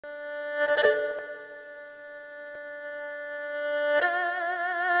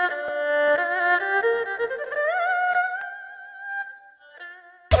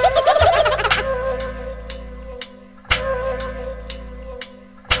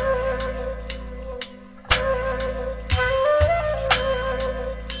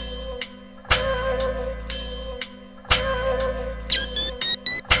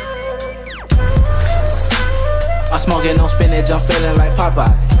I'm smoking on spinach, I'm feeling like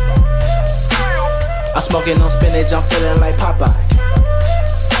Popeye. I'm smoking on spinach, I'm feeling like Popeye.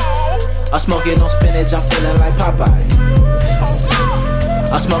 I'm smoking on spinach, I'm feeling like Popeye.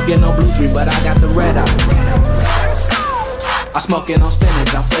 I'm smoking on blue dream, but I got the red eye. I'm smoking on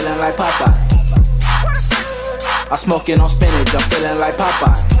spinach, I'm feeling like Popeye. I'm smoking on spinach, I'm feeling like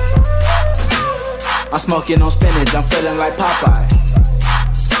Popeye. I'm smoking on spinach, I'm feeling like Popeye.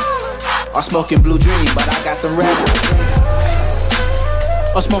 I'm smoking blue dream, but I got the red eyes.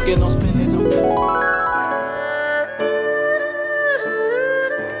 I'm smoking on spinach, I'm feeling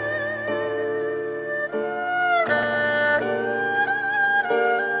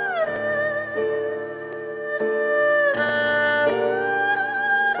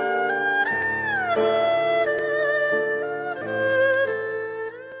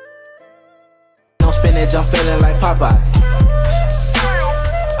spinach, I'm feeling like Popeye.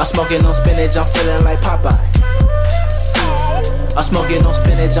 I'm smoking on spinach, I'm feeling like Popeye. I'm smoking on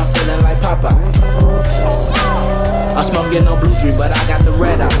spinach, I'm feeling like Popeye. I'm smoking on blue dream, but I got the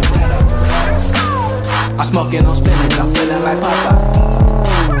red eye. I'm smoking on spinach, I'm feeling like Popeye.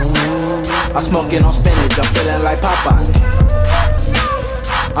 I'm smoking on spinach, I'm feeling like Popeye.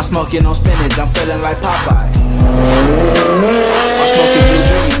 I'm smoking on spinach, I'm feeling like Popeye. I'm smoking blue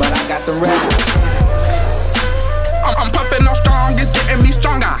dream, but I got the red eye. I'm puffin' on strong, it's getting me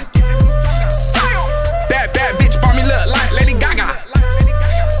stronger. Bad bitch bought me look like Lady Gaga.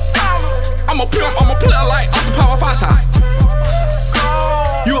 I'm a player like Austin Power Fasha.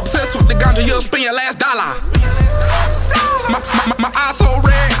 You obsessed with the ganja, you'll spend your last dollar. My eyes so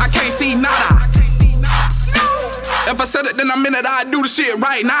red, I can't see nada. If I said it, then I meant it, I'd do the shit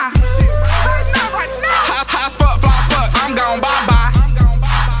right now. High as fuck, fly as fuck, I'm gone, bye-bye.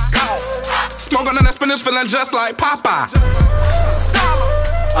 Smoking on that spinach, feeling just like Popeye.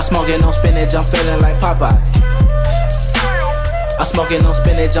 I'm smoking on spinach, I'm feeling like Popeye. I'm smoking on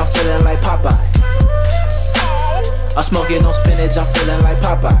spinach, I'm feeling like Popeye. I'm smoking on spinach, I'm feeling like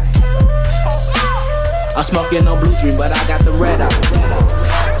Popeye. I'm smoking on blue dream, but I got the red eye.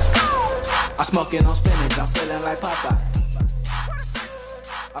 I'm smoking on spinach, I'm feeling like Popeye.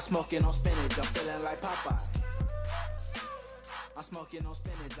 I'm smoking on spinach, I'm feeling like Popeye. I'm smoking on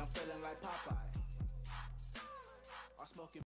spinach, I'm feeling like Popeye.